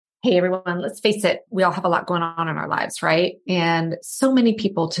Hey everyone, let's face it, we all have a lot going on in our lives, right? And so many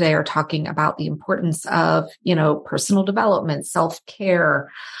people today are talking about the importance of, personal development,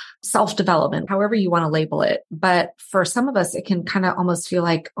 self-care, self-development, however you want to label it. But for some of us, it can kind of almost feel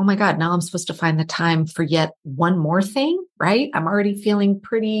like, oh my God, now I'm supposed to find the time for yet one more thing, right? I'm already feeling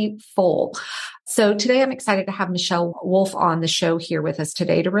pretty full. So today I'm excited to have Michelle Wolf on the show here with us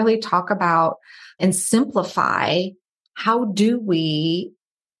today to really talk about and simplify how do we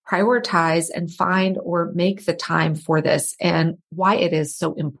prioritize and find or make the time for this and why it is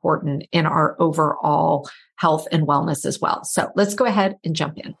so important in our overall health and wellness as well. So let's go ahead and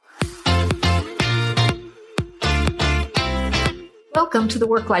jump in. Welcome to the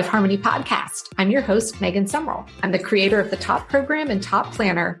Work-Life Harmony Podcast. I'm your host, Megan Sumrall. I'm the creator of the Top Program and Top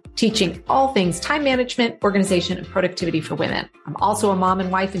Planner, teaching all things time management, organization, and productivity for women. I'm also a mom and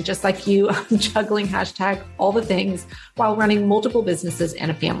wife, and just like you, I'm juggling #all the things while running multiple businesses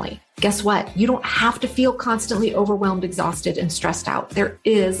and a family. Guess what? You don't have to feel constantly overwhelmed, exhausted, and stressed out. There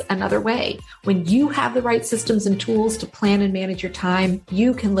is another way. When you have the right systems and tools to plan and manage your time,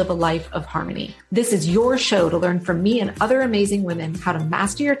 you can live a life of harmony. This is your show to learn from me and other amazing women how to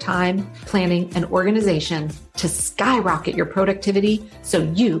master your time, planning, and organization to skyrocket your productivity so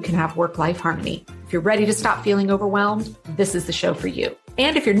you can have work-life harmony. If you're ready to stop feeling overwhelmed, this is the show for you.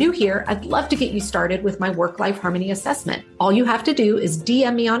 And if you're new here, I'd love to get you started with my Work-Life Harmony Assessment. All you have to do is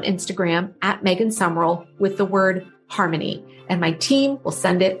DM me on Instagram at Megan Sumrall with the word harmony, and my team will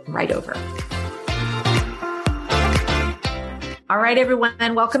send it right over. All right,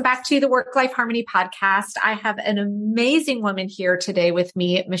 everyone, welcome back to the Work-Life Harmony Podcast. I have an amazing woman here today with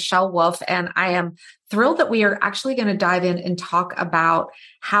me, Michelle Wolf, and I am thrilled that we are actually going to dive in and talk about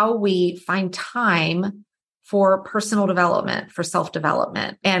how we find time for personal development, for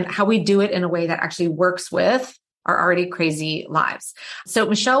self-development, and how we do it in a way that actually works with our already crazy lives. So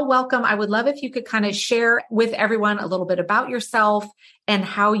Michelle, welcome. I would love if you could kind of share with everyone a little bit about yourself and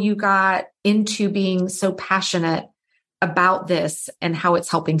how you got into being so passionate about this and how it's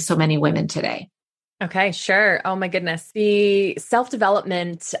helping so many women today. Okay, sure. Oh my goodness. The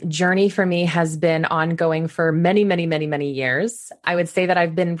self-development journey for me has been ongoing for many, many, many, many years. I would say that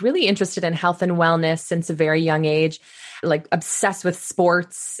I've been really interested in health and wellness since a very young age, like obsessed with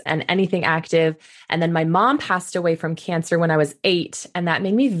sports and anything active. And then my mom passed away from cancer when I was 8, and that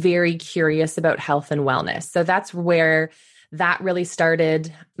made me very curious about health and wellness. So that's where that really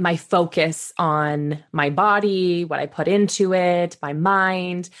started my focus on my body, what I put into it, my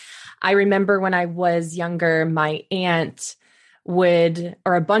mind. I remember when I was younger, my aunt or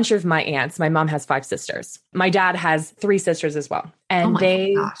a bunch of my aunts, my mom has 5 sisters. My dad has 3 sisters as well. And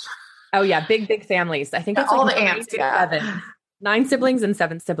oh yeah, big families. I think it's all like the aunts, 9 siblings and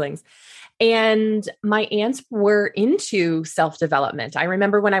 7 siblings. And my aunts were into self-development. I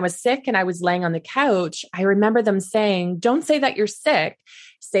remember when I was sick and I was laying on the couch, I remember them saying, don't say that you're sick.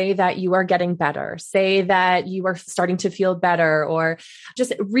 Say that you are getting better. Say that you are starting to feel better, or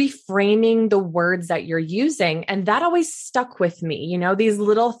just reframing the words that you're using. And that always stuck with me, these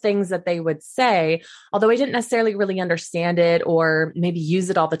little things that they would say, although I didn't necessarily really understand it or maybe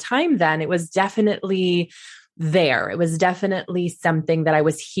use it all the time then, it was definitely there. It was definitely something that I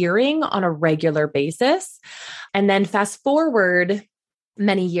was hearing on a regular basis. And then fast forward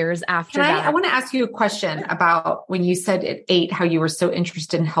many years after that. I want to ask you a question about when you said at 8, how you were so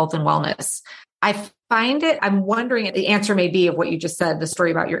interested in health and wellness. I'm wondering, the answer may be of what you just said, the story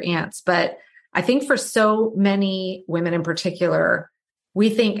about your aunts, but I think for so many women in particular, we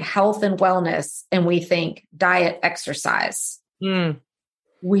think health and wellness and we think diet, exercise.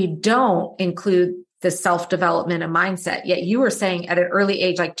 We don't include the self-development and mindset. Yet you were saying at an early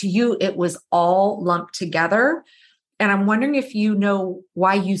age, like to you, it was all lumped together. And I'm wondering if you know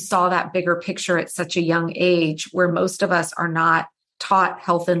why you saw that bigger picture at such a young age, where most of us are not taught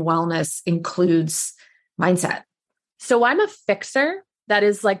health and wellness includes mindset. So I'm a fixer. That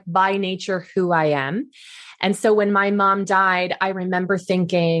is like by nature who I am. And so when my mom died, I remember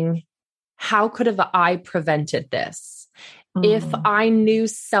thinking, how could have I prevented this? If I knew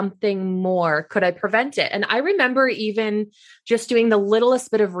something more, could I prevent it? And I remember even just doing the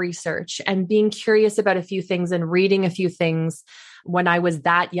littlest bit of research and being curious about a few things and reading a few things when I was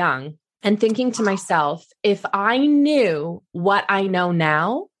that young and thinking to myself, if I knew what I know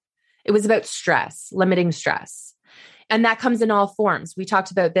now, it was about stress, limiting stress. And that comes in all forms. We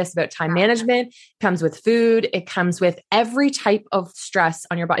talked about this, about time management. It comes with food. It comes with every type of stress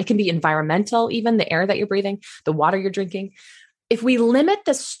on your body. It can be environmental, even the air that you're breathing, the water you're drinking. If we limit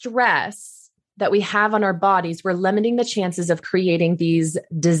the stress that we have on our bodies, we're limiting the chances of creating these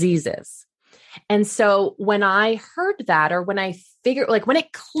diseases. And so when I heard that, or when I figured, like when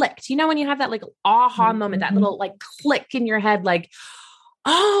it clicked, when you have that like aha moment, that little like click in your head, like,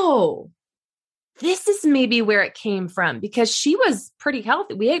 oh, this is maybe where it came from, because she was pretty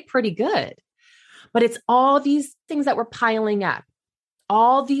healthy. We ate pretty good, but it's all these things that were piling up,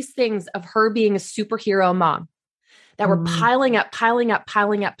 all these things of her being a superhero mom that were piling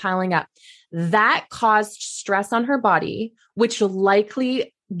up. That caused stress on her body, which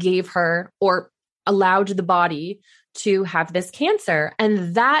likely gave her or allowed the body to have this cancer.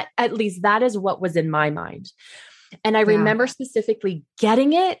 And that, at least that is what was in my mind. And I remember specifically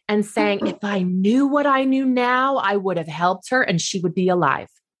getting it and saying, if I knew what I knew now, I would have helped her and she would be alive.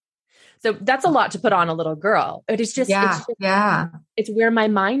 So that's a lot to put on a little girl. It's just, it's where my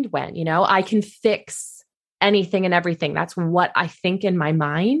mind went. I can fix anything and everything. That's what I think in my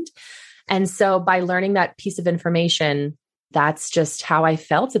mind. And so by learning that piece of information, that's just how I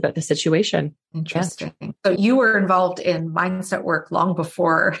felt about the situation. Interesting. Yeah. So you were involved in mindset work long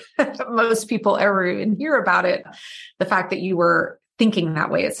before most people ever even hear about it. The fact that you were thinking that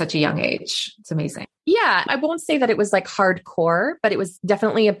way at such a young age, it's amazing. Yeah. I won't say that it was like hardcore, but it was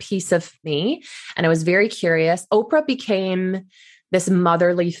definitely a piece of me. And I was very curious. Oprah became this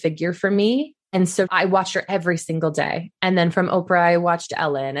motherly figure for me. And so I watched her every single day. And then from Oprah, I watched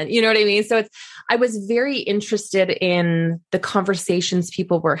Ellen, and you know what I mean? So I was very interested in the conversations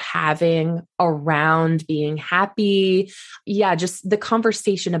people were having around being happy. Yeah. Just the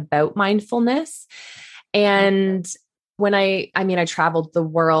conversation about mindfulness. And when I traveled the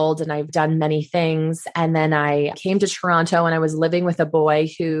world and I've done many things. And then I came to Toronto and I was living with a boy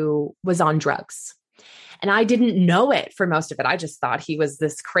who was on drugs. And I didn't know it for most of it. I just thought he was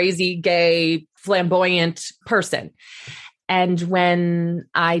this crazy, gay, flamboyant person. And when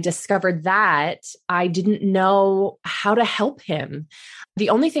I discovered that, I didn't know how to help him.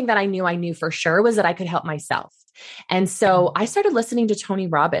 The only thing that I knew for sure was that I could help myself. And so I started listening to Tony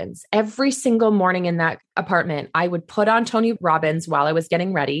Robbins every single morning in that apartment. I would put on Tony Robbins while I was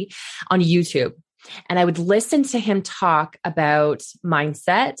getting ready on YouTube. And I would listen to him talk about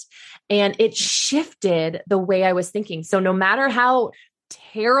mindset, and it shifted the way I was thinking. So no matter how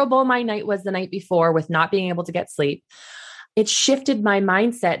terrible my night was the night before with not being able to get sleep, it shifted my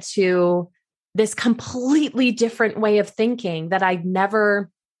mindset to this completely different way of thinking that I'd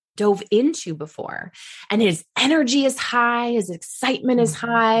never dove into before. And his energy is high, his excitement is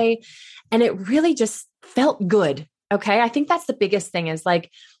high, and it really just felt good. Okay. I think that's the biggest thing is like,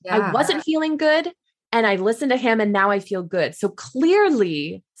 I wasn't feeling good and I listened to him and now I feel good. So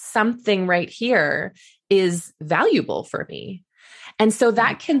clearly something right here is valuable for me. And so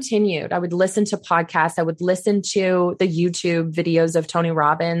that continued. I would listen to podcasts. I would listen to the YouTube videos of Tony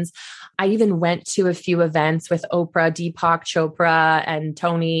Robbins. I even went to a few events with Oprah, Deepak Chopra, and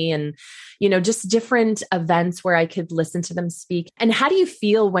Tony, and, just different events where I could listen to them speak. And how do you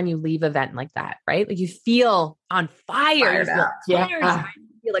feel when you leave an event like that, right? Like you feel on fire, you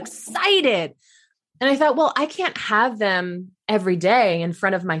feel excited. And I thought, well, I can't have them every day in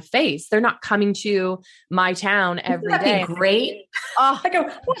front of my face. They're not coming to my town every day. That'd be great. I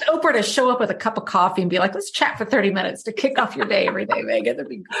want Oprah to show up with a cup of coffee and be like, let's chat for 30 minutes to kick off your day every day, Megan. That'd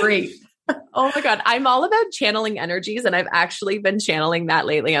be great. Oh my God. I'm all about channeling energies. And I've actually been channeling that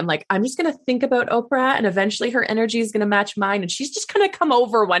lately. I'm like, I'm just going to think about Oprah and eventually her energy is going to match mine. And she's just going to come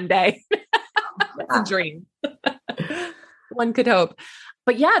over one day. That's a dream. One could hope.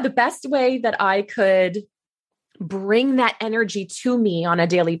 But yeah, the best way that I could bring that energy to me on a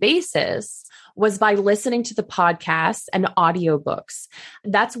daily basis was by listening to the podcasts and audiobooks.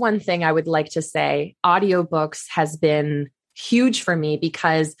 That's one thing I would like to say. Audiobooks has been huge for me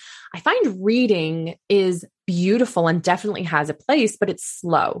because I find reading is beautiful and definitely has a place, but it's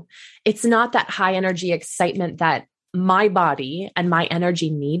slow. It's not that high energy excitement that my body and my energy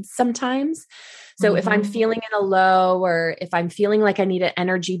needs sometimes. So if I'm feeling in a low or if I'm feeling like I need an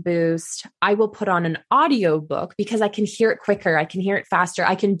energy boost, I will put on an audiobook because I can hear it quicker. I can hear it faster.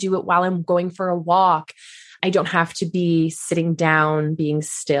 I can do it while I'm going for a walk. I don't have to be sitting down, being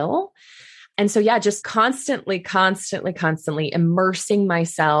still. And so, yeah, just constantly immersing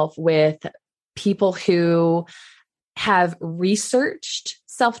myself with people who have researched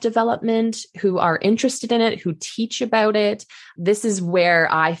self-development, who are interested in it, who teach about it. This is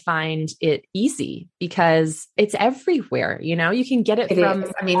where I find it easy because it's everywhere. You can get it from.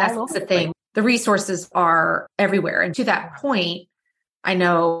 That's the thing. The resources are everywhere. And to that point, I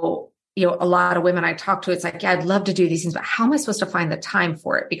know, a lot of women I talk to, it's like, yeah, I'd love to do these things, but how am I supposed to find the time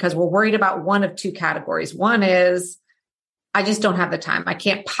for it? Because we're worried about one of two categories. One is I just don't have the time. I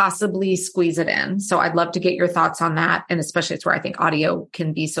can't possibly squeeze it in. So I'd love to get your thoughts on that. And especially it's where I think audio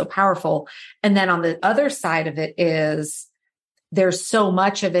can be so powerful. And then on the other side of it is there's so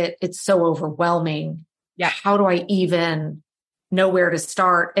much of it. It's so overwhelming. Yeah. How do I even know where to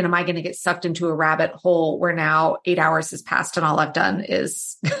start? And am I going to get sucked into a rabbit hole where now 8 hours has passed and all I've done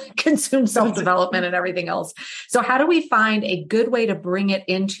is consume self-development and everything else? So how do we find a good way to bring it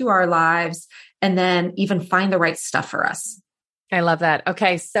into our lives and then even find the right stuff for us? I love that.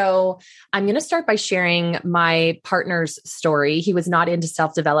 Okay. So I'm going to start by sharing my partner's story. He was not into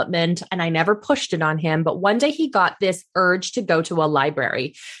self-development and I never pushed it on him, but one day he got this urge to go to a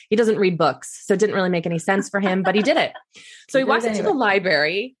library. He doesn't read books, so it didn't really make any sense for him, but he did it. So he walks into the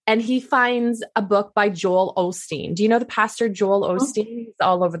library and he finds a book by Joel Osteen. Do you know the pastor Joel Osteen? He's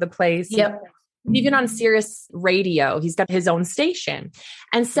all over the place. Yep. Even on Sirius Radio, he's got his own station.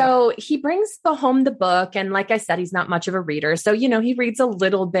 And so he brings home the book. And like I said, he's not much of a reader. So, he reads a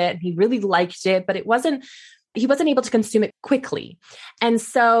little bit. He really liked it, but he wasn't able to consume it quickly. And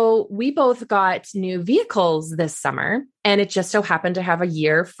so we both got new vehicles this summer, and it just so happened to have a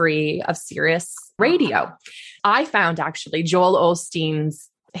year free of Sirius Radio. I found actually Joel Osteen's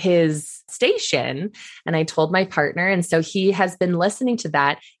his station. And I told my partner. And so he has been listening to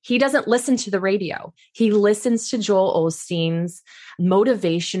that. He doesn't listen to the radio. He listens to Joel Osteen's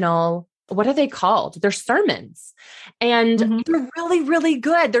motivational, what are they called? They're sermons. And they're really, really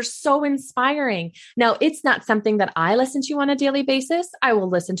good. They're so inspiring. Now, it's not something that I listen to on a daily basis. I will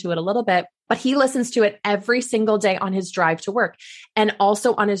listen to it a little bit, but he listens to it every single day on his drive to work and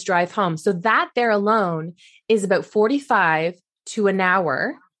also on his drive home. So that there alone is about 45 to an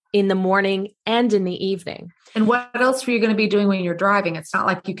hour in the morning and in the evening. And what else are you going to be doing when you're driving? It's not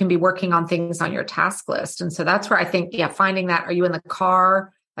like you can be working on things on your task list. And so that's where I think, finding that. Are you in the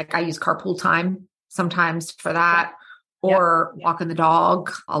car? Like I use carpool time sometimes for that, or walking the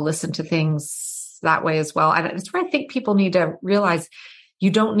dog. I'll listen to things that way as well. And it's where I think people need to realize you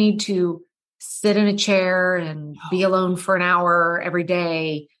don't need to sit in a chair and be alone for an hour every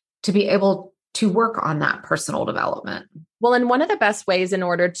day to be able to work on that personal development. Well, and one of the best ways in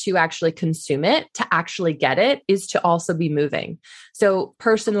order to actually consume it, to actually get it, is to also be moving. So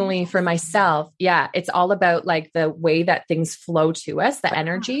personally for myself, it's all about like the way that things flow to us, the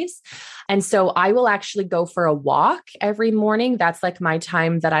energies. And so I will actually go for a walk every morning. That's like my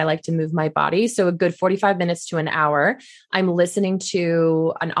time that I like to move my body. So a good 45 minutes to an hour, I'm listening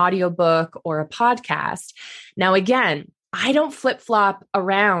to an audiobook or a podcast. Now, again, I don't flip-flop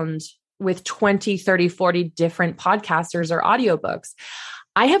around with 20, 30, 40 different podcasters or audiobooks.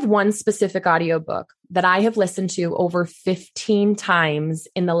 I have one specific audiobook that I have listened to over 15 times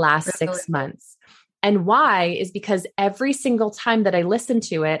in the last 6 months. And why is because every single time that I listen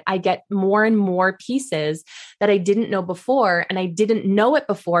to it, I get more and more pieces that I didn't know before. And I didn't know it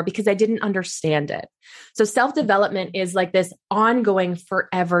before because I didn't understand it. So self-development is like this ongoing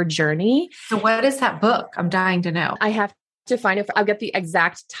forever journey. So what is that book? I'm dying to know. I have to find it. I'll get the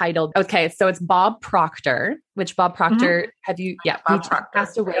exact title. Okay. So it's Bob Proctor, which Bob Proctor, he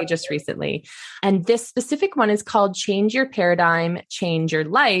passed away just recently. And this specific one is called Change Your Paradigm, Change Your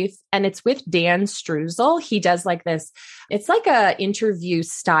Life. And it's with Dan Struzel. He does like this, it's like a interview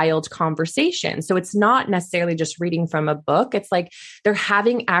styled conversation. So it's not necessarily just reading from a book. It's like they're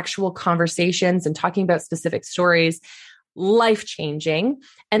having actual conversations and talking about specific stories. Life-changing.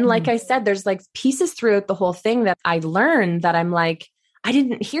 And like I said, there's like pieces throughout the whole thing that I learned that I'm like, I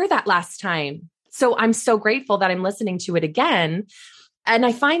didn't hear that last time. So I'm so grateful that I'm listening to it again. And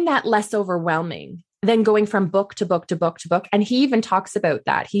I find that less overwhelming than going from book to book to book to book. And he even talks about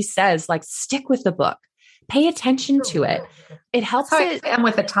that. He says like, stick with the book, pay attention to it. It helps. I'm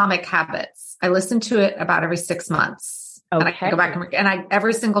with Atomic Habits. I listen to it about every 6 months. Okay. And I can go back and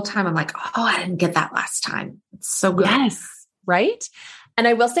every single time I'm like, I didn't get that last time. It's so good. Yes. Right. And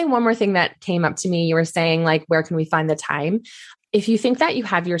I will say one more thing that came up to me. You were saying like, where can we find the time? If you think that you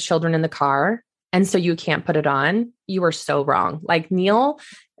have your children in the car and so you can't put it on, you are so wrong. Like Neil,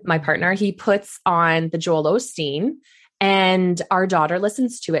 my partner, he puts on the Joel Osteen and our daughter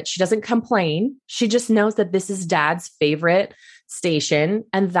listens to it. She doesn't complain. She just knows that this is dad's favorite station.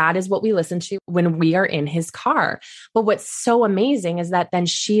 And that is what we listen to when we are in his car. But what's so amazing is that then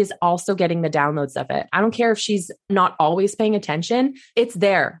she is also getting the downloads of it. I don't care if she's not always paying attention. It's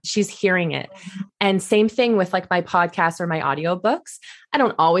there. She's hearing it. And same thing with like my podcasts or my audiobooks. I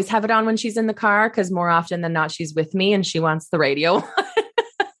don't always have it on when she's in the car because more often than not, she's with me and she wants the radio.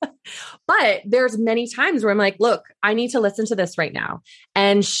 But there's many times where I'm like, look, I need to listen to this right now.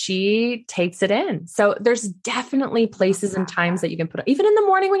 And she takes it in. So there's definitely places and times that you can put, even in the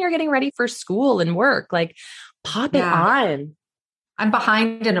morning when you're getting ready for school and work, like pop it on. I'm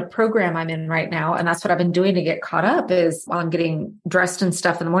behind in a program I'm in right now. And that's what I've been doing to get caught up is while I'm getting dressed and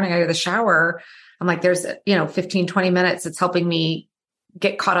stuff in the morning, I go to the shower. I'm like, there's, 15, 20 minutes. It's helping me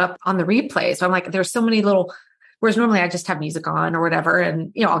get caught up on the replay. So I'm like, there's so many little, whereas normally I just have music on or whatever.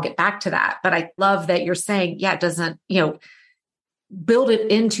 And, I'll get back to that. But I love that you're saying, it doesn't, build it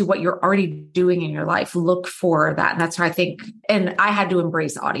into what you're already doing in your life. Look for that. And that's why I think, and I had to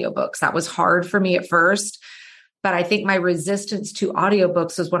embrace audiobooks. That was hard for me at first. But I think my resistance to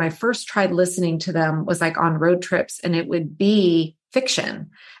audiobooks was when I first tried listening to them was like on road trips, and it would be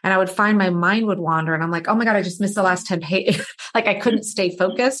fiction. And I would find my mind would wander and I'm like, oh my God, I just missed the last 10 pages. Like I couldn't stay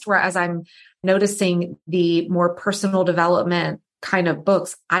focused. Whereas I'm noticing the more personal development kind of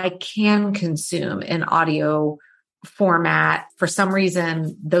books I can consume in audio format. For some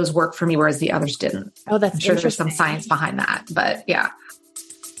reason, those work for me, whereas the others didn't. Oh, that's I'm sure there's some science behind that, but yeah.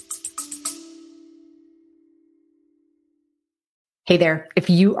 Hey there, if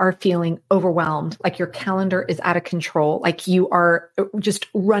you are feeling overwhelmed, like your calendar is out of control, like you are just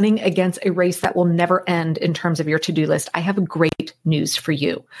running against a race that will never end in terms of your to-do list, I have great news for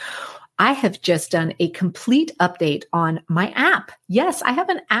you. I have just done a complete update on my app. Yes, I have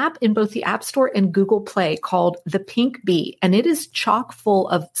an app in both the App Store and Google Play called The Pink Bee, and it is chock full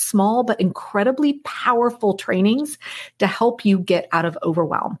of small but incredibly powerful trainings to help you get out of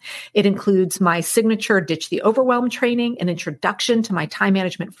overwhelm. It includes my signature Ditch the Overwhelm training, an introduction to my time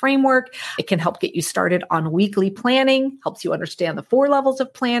management framework. It can help get you started on weekly planning, helps you understand the 4 levels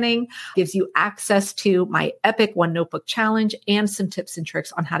of planning, gives you access to my epic One Notebook challenge, and some tips and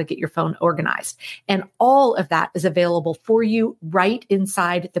tricks on how to get your phone organized. And all of that is available for you right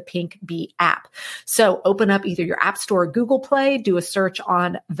inside the Pink Bee app. So open up either your App Store or Google Play, do a search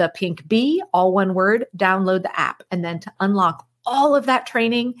on The Pink Bee, all one word, download the app. And then to unlock all of that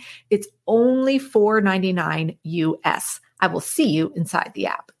training, it's only $4.99 US. I will see you inside the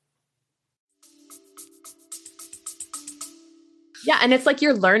app. Yeah. And it's like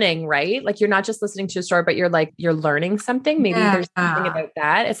you're learning, right? Like you're not just listening to a story, but you're learning something. Maybe there's something about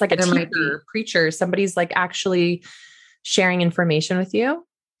that. It's like a teacher, preacher, somebody's like actually sharing information with you.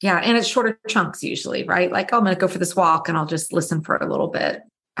 Yeah. And it's shorter chunks usually, right? Like, oh, I'm going to go for this walk and I'll just listen for a little bit.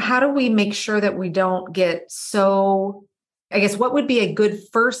 How do we make sure that we don't get so, I guess, what would be a good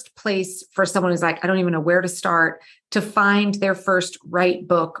first place for someone who's like, I don't even know where to start to find their first right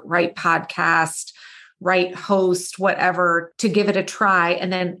book, right podcast, right host, whatever, to give it a try?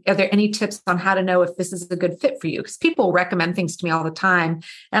 And then are there any tips on how to know if this is a good fit for you? Because people recommend things to me all the time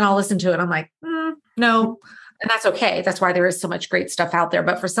and I'll listen to it. I'm like, no. And that's okay. That's why there is so much great stuff out there.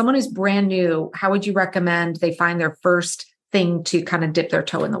 But for someone who's brand new, how would you recommend they find their first thing to kind of dip their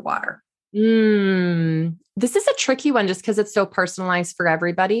toe in the water? This is a tricky one just because it's so personalized for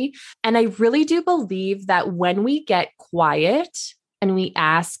everybody. And I really do believe that when we get quiet and we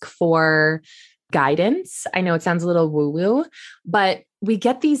ask for guidance, I know it sounds a little woo-woo, but we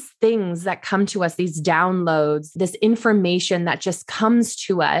get these things that come to us, these downloads, this information that just comes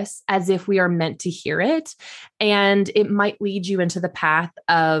to us as if we are meant to hear it. And it might lead you into the path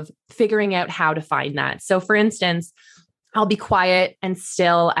of figuring out how to find that. So for instance, I'll be quiet and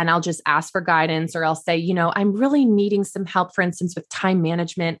still, and I'll just ask for guidance, or I'll say, I'm really needing some help, for instance, with time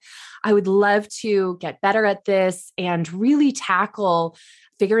management. I would love to get better at this and really tackle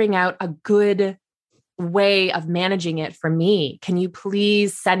figuring out a good way of managing it for me. Can you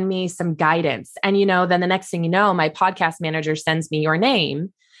please send me some guidance? And, then the next thing you know, my podcast manager sends me your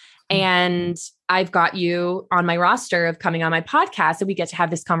name and I've got you on my roster of coming on my podcast and we get to have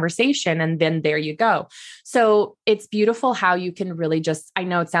this conversation. And then there you go. So it's beautiful how you can really just, I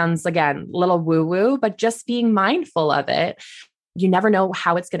know it sounds again, a little woo woo, but just being mindful of it. You never know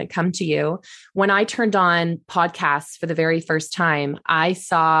how it's going to come to you. When I turned on podcasts for the very first time, I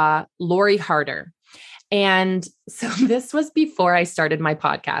saw Lori Harder. And so this was before I started my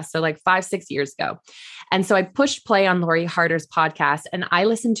podcast. So like 5-6 years ago. And so I pushed play on Lori Harder's podcast and I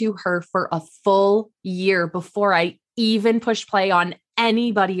listened to her for a full year before I even pushed play on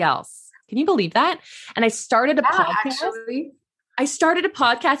anybody else. Can you believe that? And I started a podcast. Actually. I started a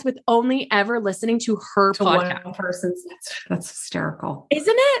podcast with only ever listening to her podcast. One person's. That's hysterical.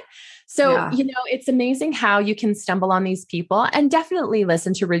 Isn't it? So, it's amazing how you can stumble on these people and definitely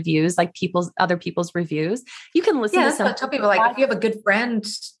listen to reviews, like other people's reviews. You can listen to some. I tell people, like, if you have a good friend,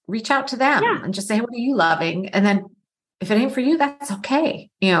 reach out to them and just say, what are you loving? And then if it ain't for you, that's okay.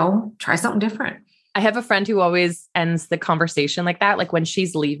 Try something different. I have a friend who always ends the conversation like that. Like when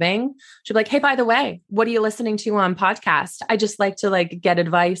she's leaving, she'll be like, hey, by the way, what are you listening to on podcast? I just like to like get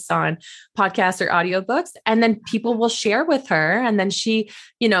advice on podcasts or audiobooks. And then people will share with her. And then she,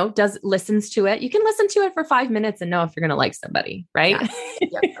 listens to it. You can listen to it for 5 minutes and know if you're going to like somebody, right?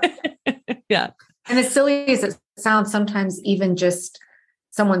 Yeah. Yeah. And as silly as it sounds, sometimes even just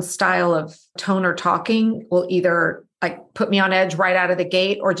someone's style of tone or talking will either like put me on edge right out of the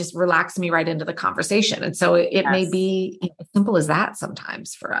gate or just relax me right into the conversation. And so it may be as simple as that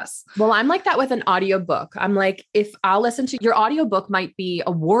sometimes for us. Well, I'm like that with an audiobook. I'm like, if I'll listen to your audiobook might be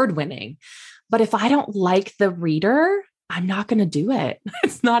award winning, but if I don't like the reader, I'm not going to do it.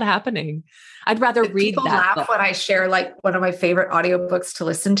 It's not happening. I'd rather read People that laugh book. when I share like one of my favorite audiobooks to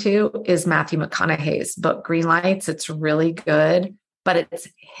listen to is Matthew McConaughey's book, Green Lights. It's really good, but it's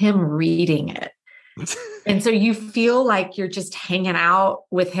him reading it. And so you feel like you're just hanging out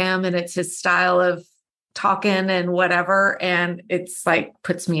with him and it's his style of talking and whatever. And it's like,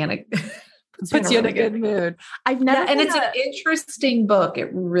 puts you in a good mood. I've never, and it's an interesting book. It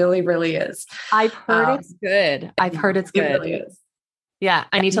really, really is. I've heard it's good. I've heard it's good. It really is. Yeah.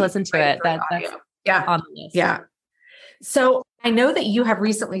 I need to listen to it. That's on the list. Yeah. So I know that you have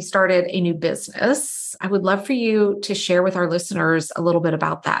recently started a new business. I would love for you to share with our listeners a little bit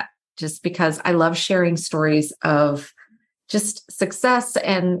about that, just because I love sharing stories of just success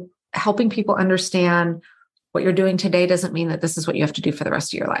and helping people understand what you're doing today doesn't mean that this is what you have to do for the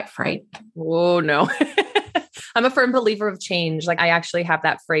rest of your life, right? Oh, no. I'm a firm believer of change. Like I actually have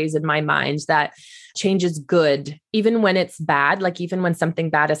that phrase in my mind that change is good, even when it's bad. Like even when something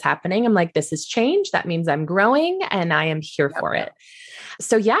bad is happening, I'm like, this is change. That means I'm growing and I am here for it.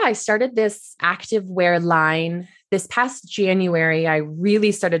 So yeah, I started this activewear line this past January. I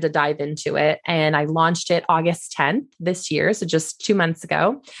really started to dive into it and I launched it August 10th this year. So just 2 months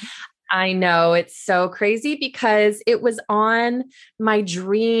ago. I know it's so crazy because it was on my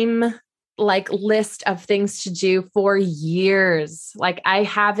dream list of things to do for years. Like I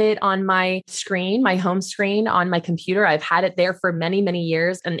have it on my screen, my home screen on my computer. I've had it there for many, many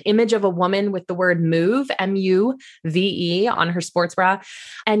years. An image of a woman with the word move, MUVE on her sports bra.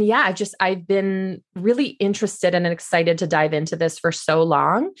 And yeah, I've been really interested and excited to dive into this for so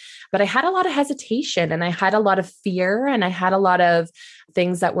long, but I had a lot of hesitation and I had a lot of fear and I had a lot of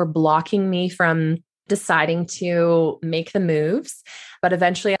things that were blocking me from deciding to make the moves. But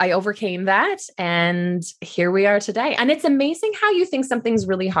eventually I overcame that. And here we are today. And it's amazing how you think something's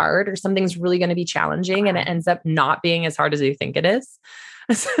really hard or something's really going to be challenging and it ends up not being as hard as you think it is.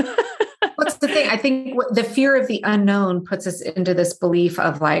 What's the thing? I think the fear of the unknown puts us into this belief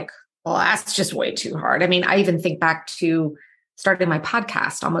of like, well, that's just way too hard. I mean, I even think back to starting my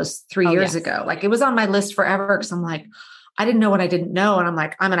podcast almost 3 years ago. Like it was on my list forever because I'm like, I didn't know what I didn't know. And I'm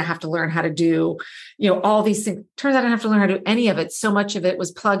like, I'm going to have to learn how to do, all these things. Turns out I didn't have to learn how to do any of it. So much of it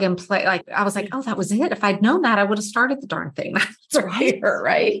was plug and play. Like I was like, oh, that was it. If I'd known that, I would have started the darn thing. That's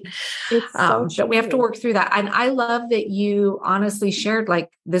right. It's so but we have to work through that. And I love that you honestly shared, like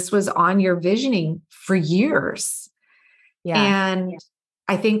this was on your visioning for years. Yeah. And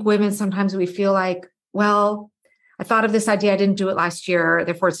I think women, sometimes we feel like, well, I thought of this idea. I didn't do it last year.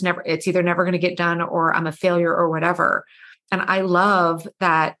 Therefore it's either never going to get done or I'm a failure or whatever. And I love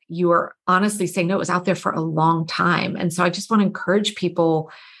that you are honestly saying, no, it was out there for a long time. And so I just want to encourage people.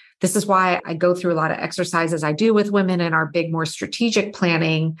 This is why I go through a lot of exercises I do with women in our big, more strategic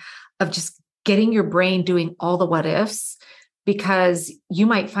planning of just getting your brain doing all the what ifs, because you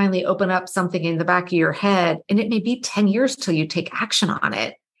might finally open up something in the back of your head and it may be 10 years till you take action on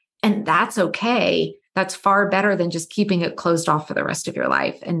it. And that's okay. That's far better than just keeping it closed off for the rest of your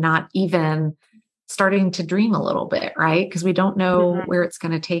life and not even starting to dream a little bit, right? Because we don't know where it's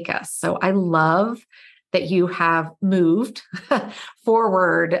going to take us. So I love that you have moved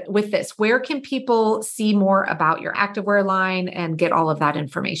forward with this. Where can people see more about your activewear line and get all of that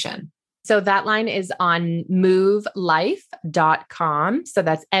information? So that line is on movelife.com. So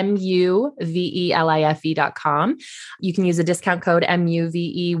that's MUVELIFE.com. You can use a discount code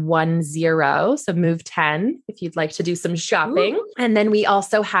MUVE10. So move 10 if you'd like to do some shopping. Ooh. And then we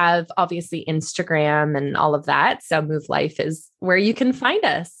also have obviously Instagram and all of that. So Move Life is where you can find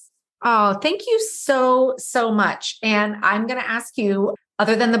us. Oh, thank you so, so much. And I'm going to ask you,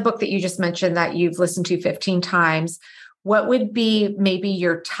 other than the book that you just mentioned that you've listened to 15 times, what would be maybe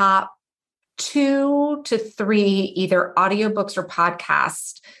your top 2 to 3 either audiobooks or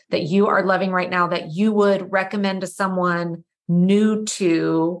podcasts that you are loving right now that you would recommend to someone new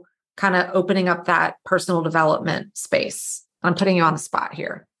to kind of opening up that personal development space? I'm putting you on the spot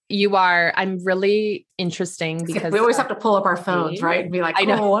here. You are. I'm really interesting because we always have to pull up our phones, right? And be like, I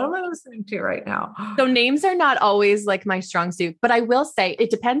know. oh, what am I listening to right now? So names are not always like my strong suit, but I will say it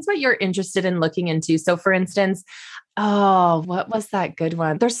depends what you're interested in looking into. So for instance, what was that good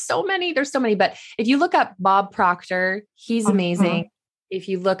one? There's so many, but if you look up Bob Proctor, he's amazing. If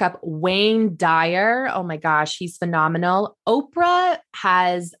you look up Wayne Dyer, oh my gosh, he's phenomenal. Oprah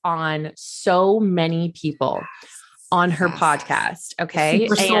has on so many people on her podcast. Okay.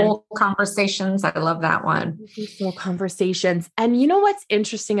 Super Soul Conversations. I love that one. Super Soul Conversations. And you know what's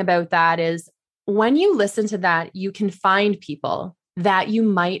interesting about that is when you listen to that, you can find people that you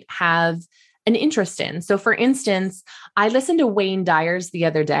might have an interest in. So for instance, I listened to Wayne Dyer's the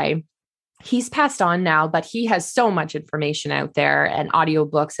other day. He's passed on now, but he has so much information out there and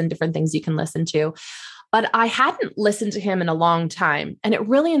audiobooks and different things you can listen to. But I hadn't listened to him in a long time. And it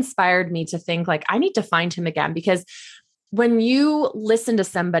really inspired me to think like, I need to find him again, because when you listen to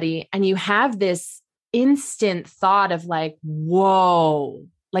somebody and you have this instant thought of like, whoa,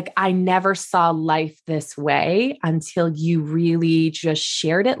 like I never saw life this way until you really just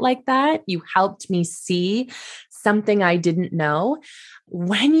shared it like that. You helped me see something I didn't know.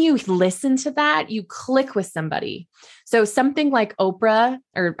 When you listen to that, you click with somebody. So something like Oprah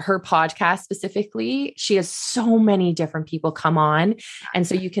or her podcast specifically, she has so many different people come on. And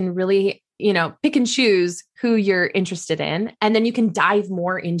so you can really, pick and choose who you're interested in. And then you can dive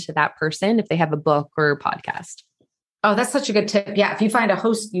more into that person if they have a book or a podcast. Oh, that's such a good tip. Yeah. If you find a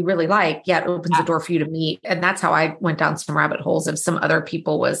host you really like, it opens the door for you to meet. And that's how I went down some rabbit holes of some other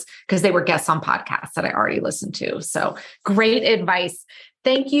people was because they were guests on podcasts that I already listened to. So great advice.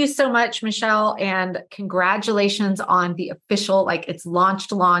 Thank you so much, Michelle. And congratulations on the official, it's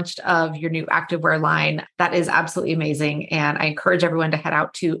launched of your new activewear line. That is absolutely amazing. And I encourage everyone to head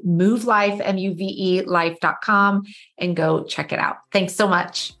out to MoveLife, MUVE life.com and go check it out. Thanks so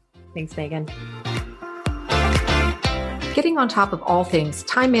much. Thanks, Megan. Getting on top of all things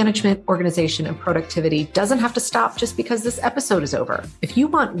time management, organization, and productivity doesn't have to stop just because this episode is over. If you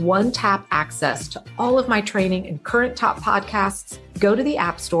want one-tap access to all of my training and current top podcasts, go to the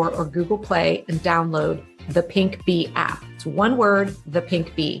App Store or Google Play and download the Pink Bee app. It's one word, the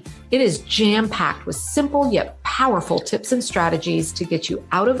Pink Bee. It is jam-packed with simple yet powerful tips and strategies to get you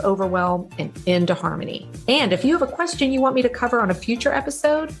out of overwhelm and into harmony. And if you have a question you want me to cover on a future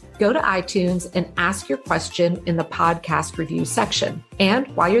episode, go to iTunes and ask your question in the podcast review section. And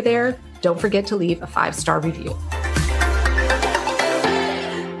while you're there, don't forget to leave a 5-star review.